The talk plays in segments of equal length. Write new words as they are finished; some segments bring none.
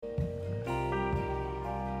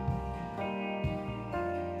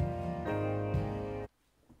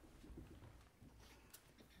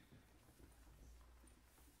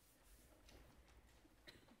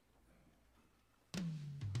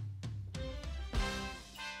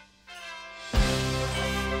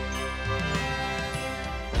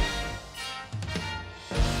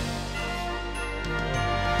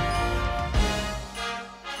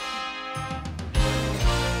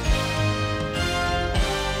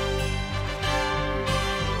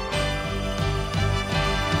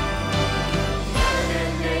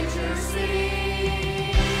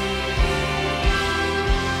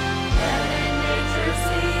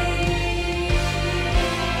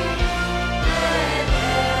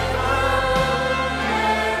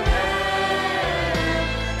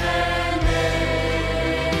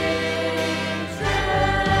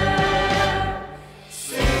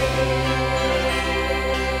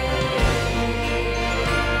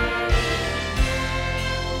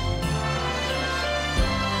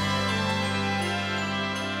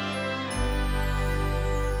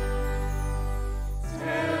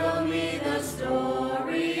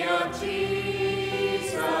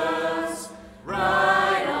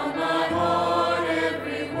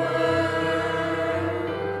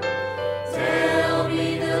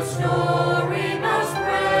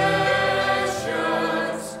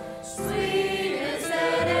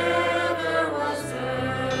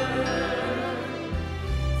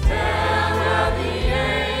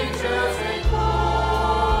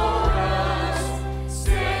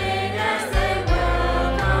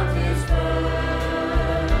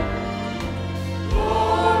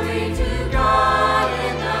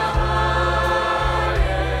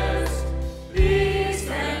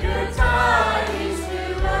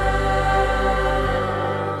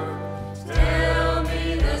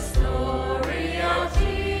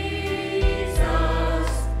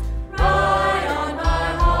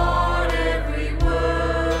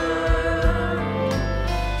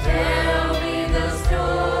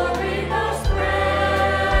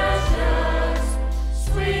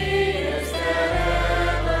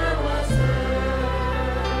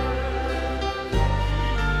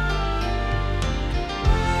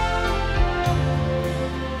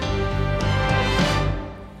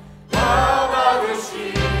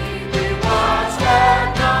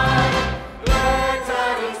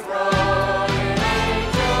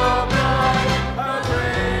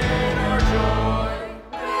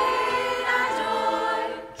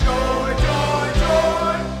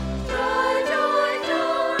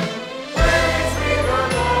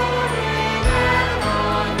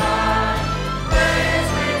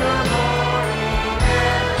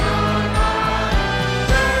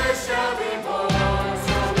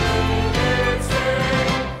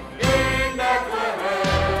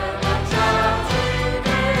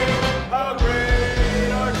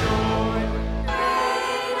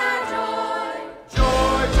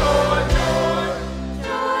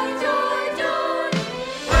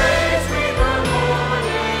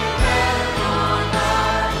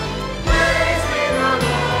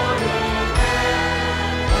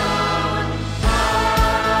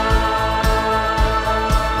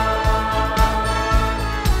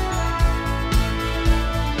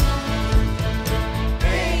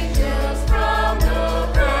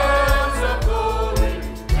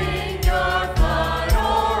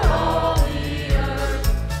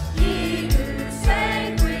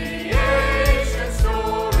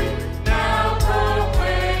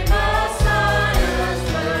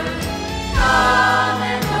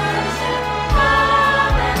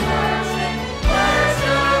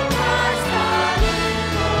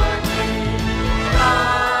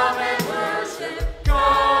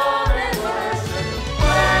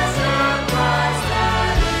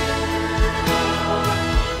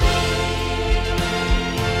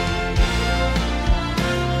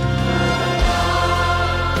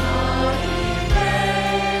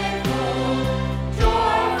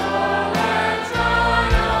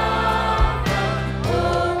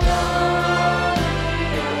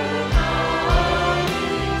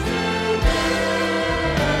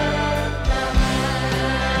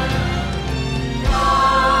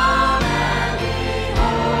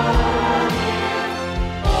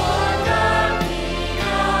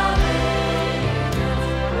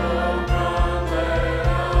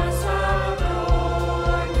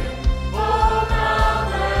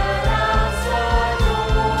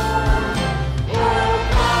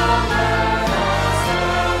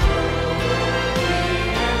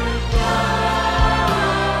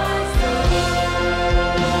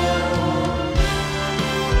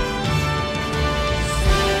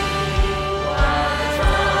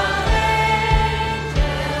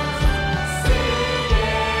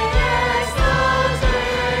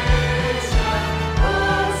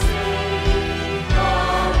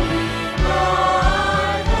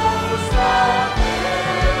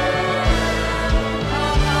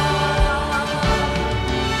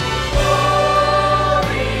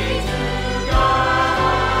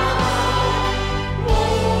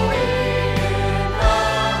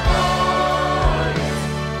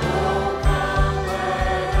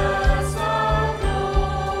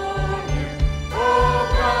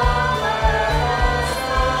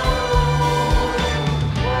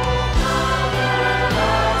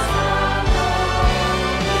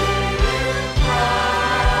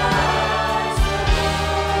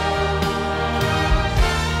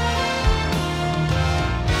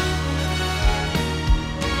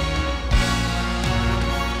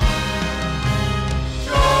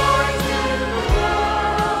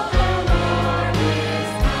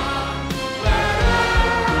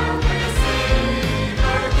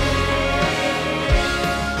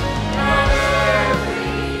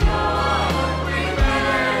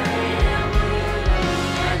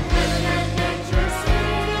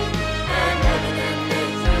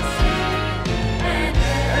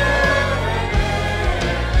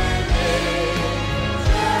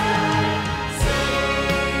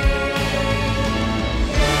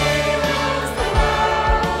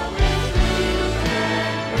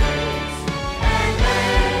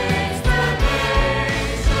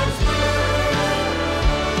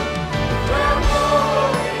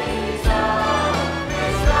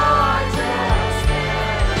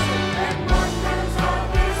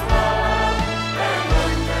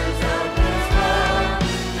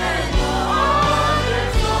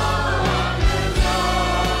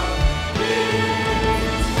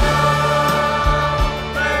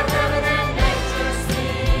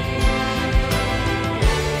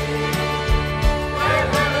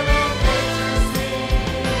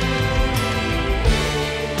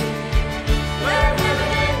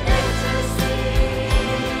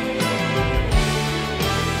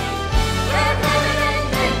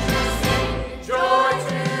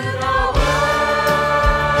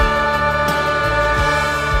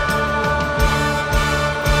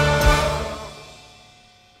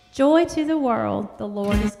to the world, the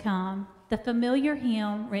Lord is come. The familiar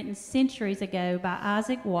hymn written centuries ago by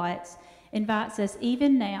Isaac Watts invites us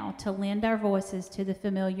even now to lend our voices to the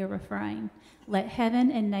familiar refrain, "Let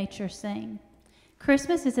heaven and nature sing."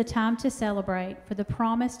 Christmas is a time to celebrate, for the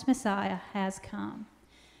promised Messiah has come.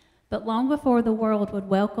 But long before the world would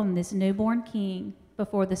welcome this newborn king,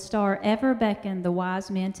 before the star ever beckoned the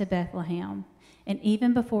wise men to Bethlehem, and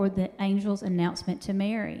even before the angel's announcement to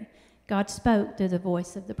Mary, God spoke through the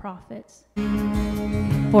voice of the prophets.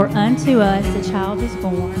 For unto us a child is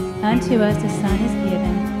born, unto us a son is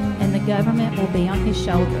given, and the government will be on his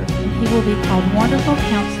shoulder, and he will be called Wonderful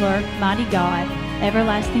Counselor, Mighty God,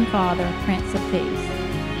 Everlasting Father, Prince of Peace.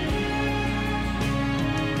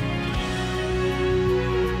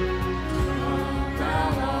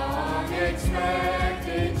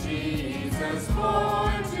 Expected Jesus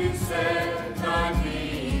born to set thy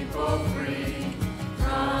people free.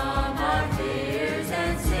 From our fears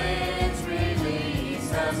and sins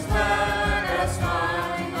release us, let us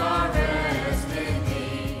find our rest in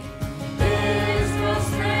thee. Israel's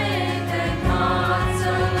strength and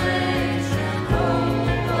consolation,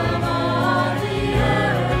 hope of all the earth.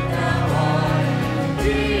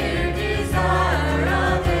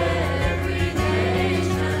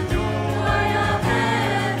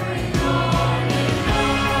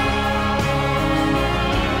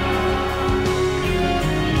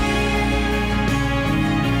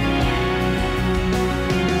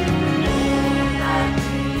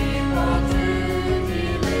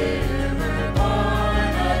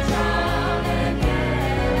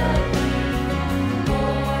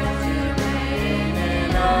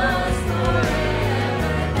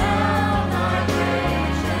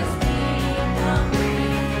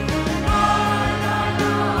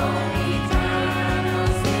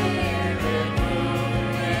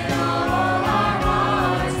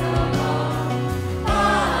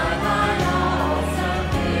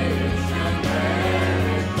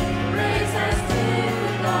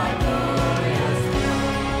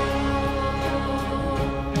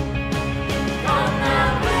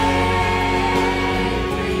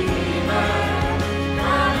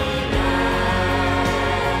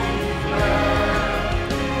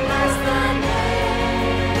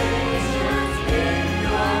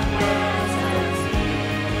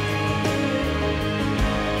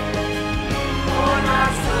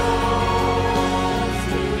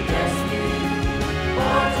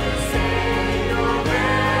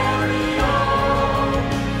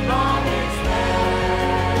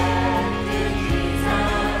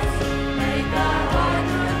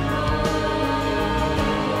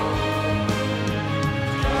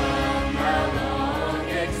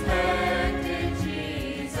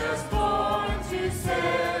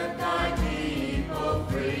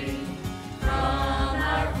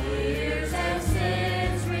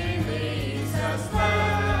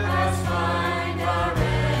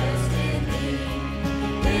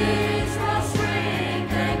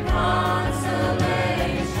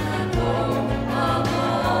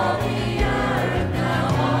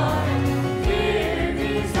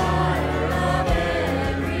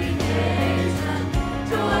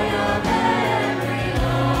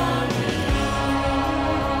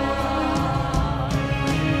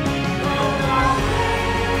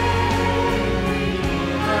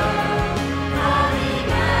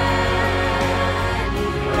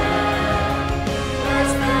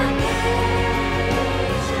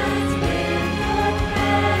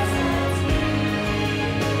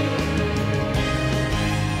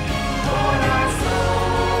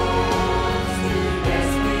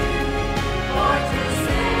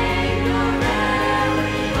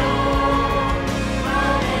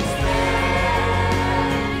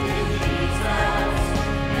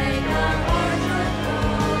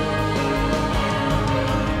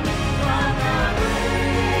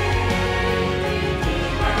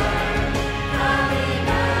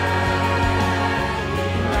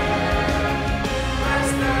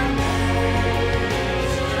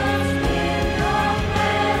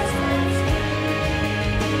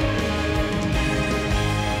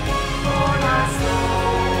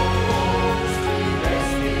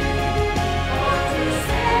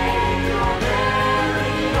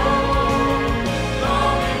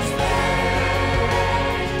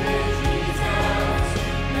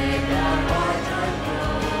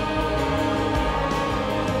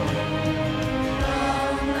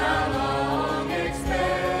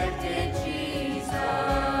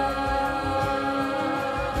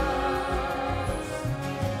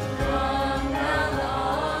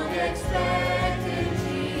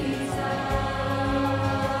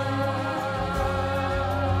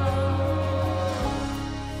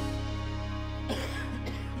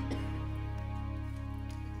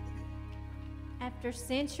 After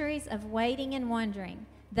centuries of waiting and wondering,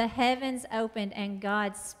 the heavens opened and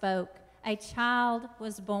God spoke. A child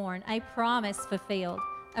was born, a promise fulfilled,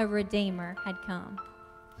 a Redeemer had come.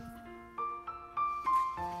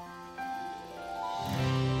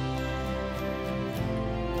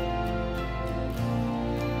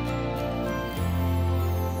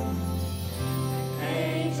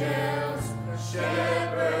 Angels,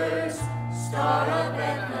 shepherds, star of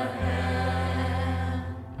Bethlehem,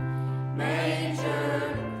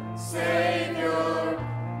 manger, Savior,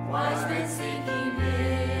 wise men seeking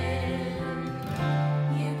Him.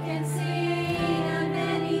 You can sing of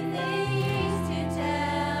many things to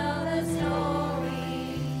tell the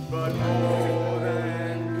story, but more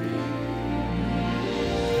than these,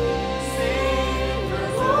 sing the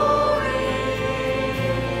glory.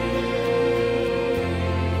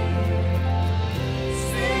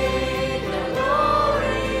 Sing the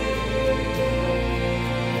glory.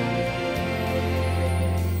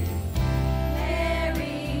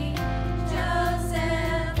 Mary,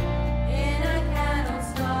 Joseph, in a cattle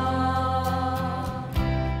stall.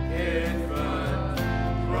 Infant,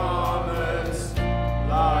 promise,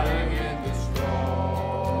 lying in the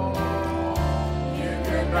straw. You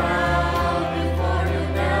could bow before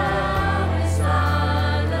Him now in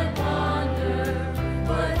silent wonder,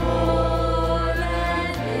 but more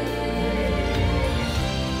than this,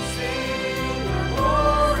 sing the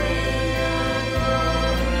glory and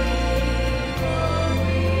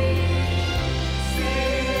glory.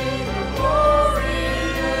 Sing the glory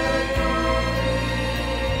and glory.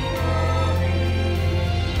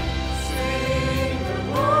 Sing the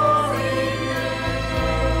glory and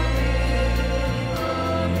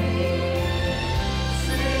glory.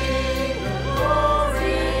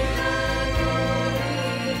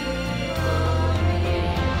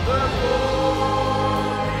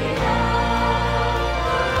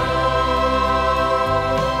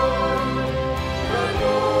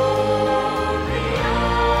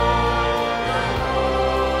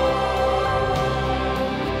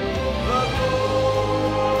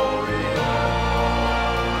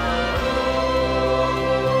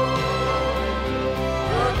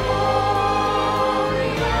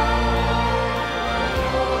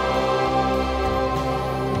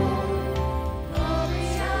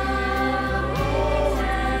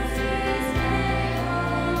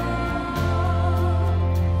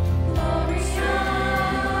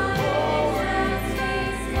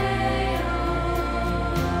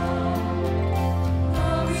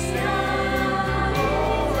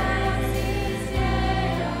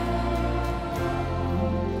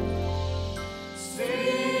 Sing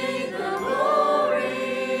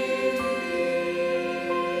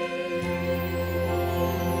the glory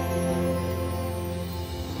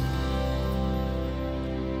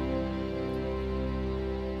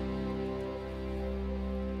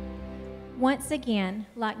Once again,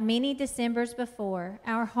 like many Decembers before,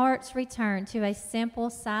 our hearts return to a simple,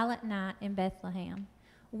 silent night in Bethlehem.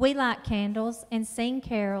 We light candles and sing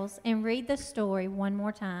carols and read the story one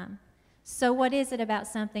more time. So what is it about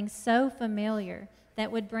something so familiar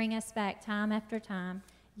that would bring us back time after time,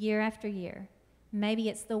 year after year? Maybe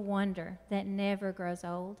it's the wonder that never grows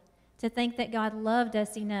old, to think that God loved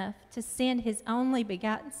us enough to send His only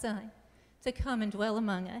begotten Son to come and dwell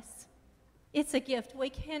among us. It's a gift we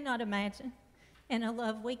cannot imagine and a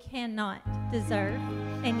love we cannot deserve,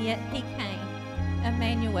 and yet He came,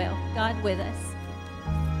 Emmanuel, God with us.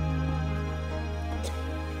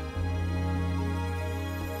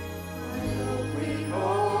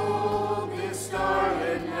 Behold this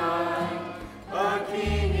starlit night, a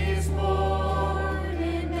King is born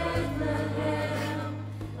in Bethlehem.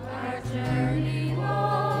 Our journey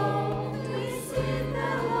long, we seek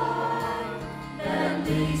the light that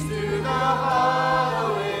leads to the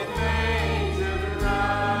hallowed manger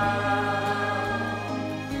ground.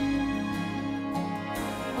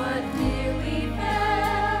 What fear we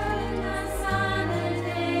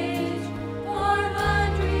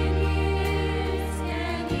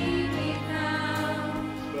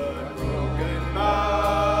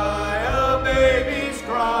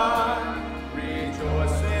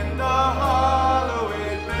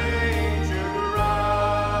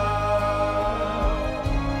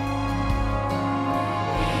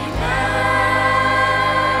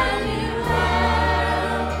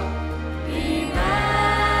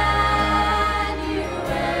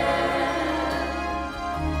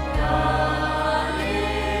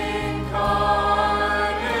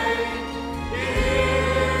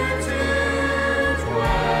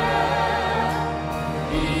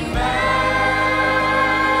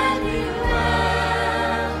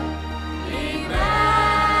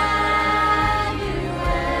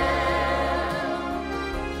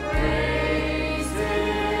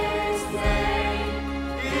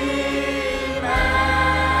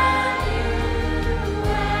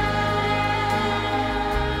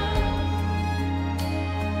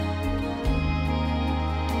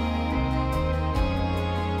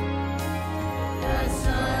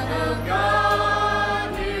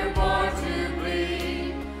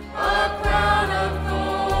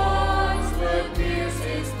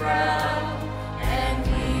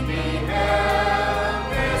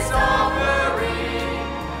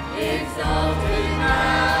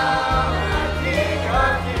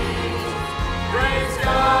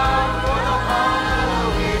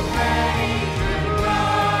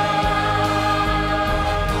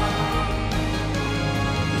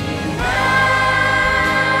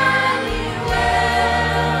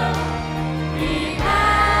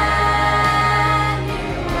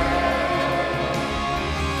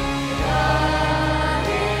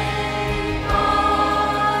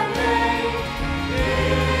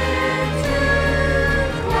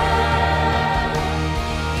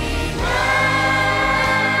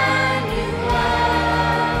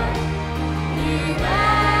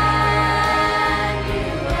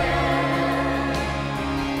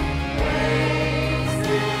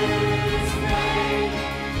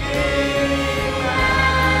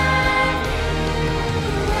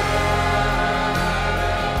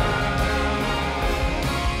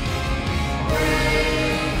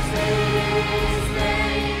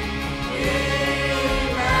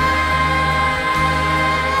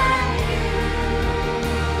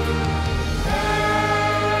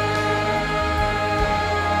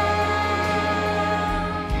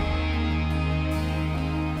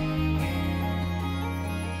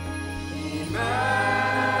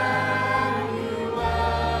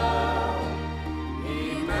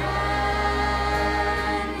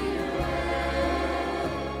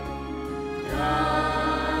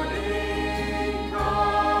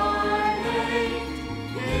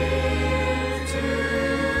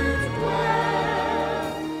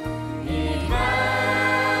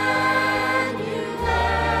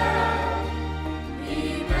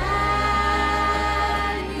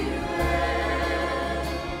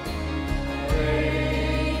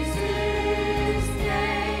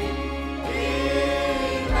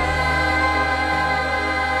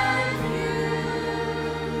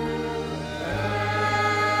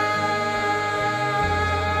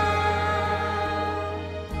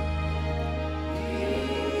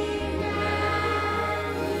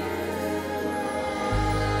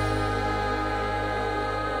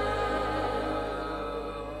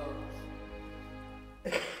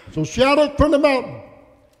So shout it from the mountain.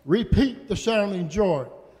 Repeat the sounding joy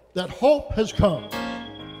that hope has come.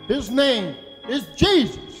 His name is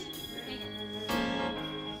Jesus.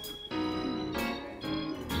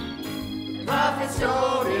 The prophets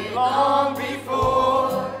showed it long before.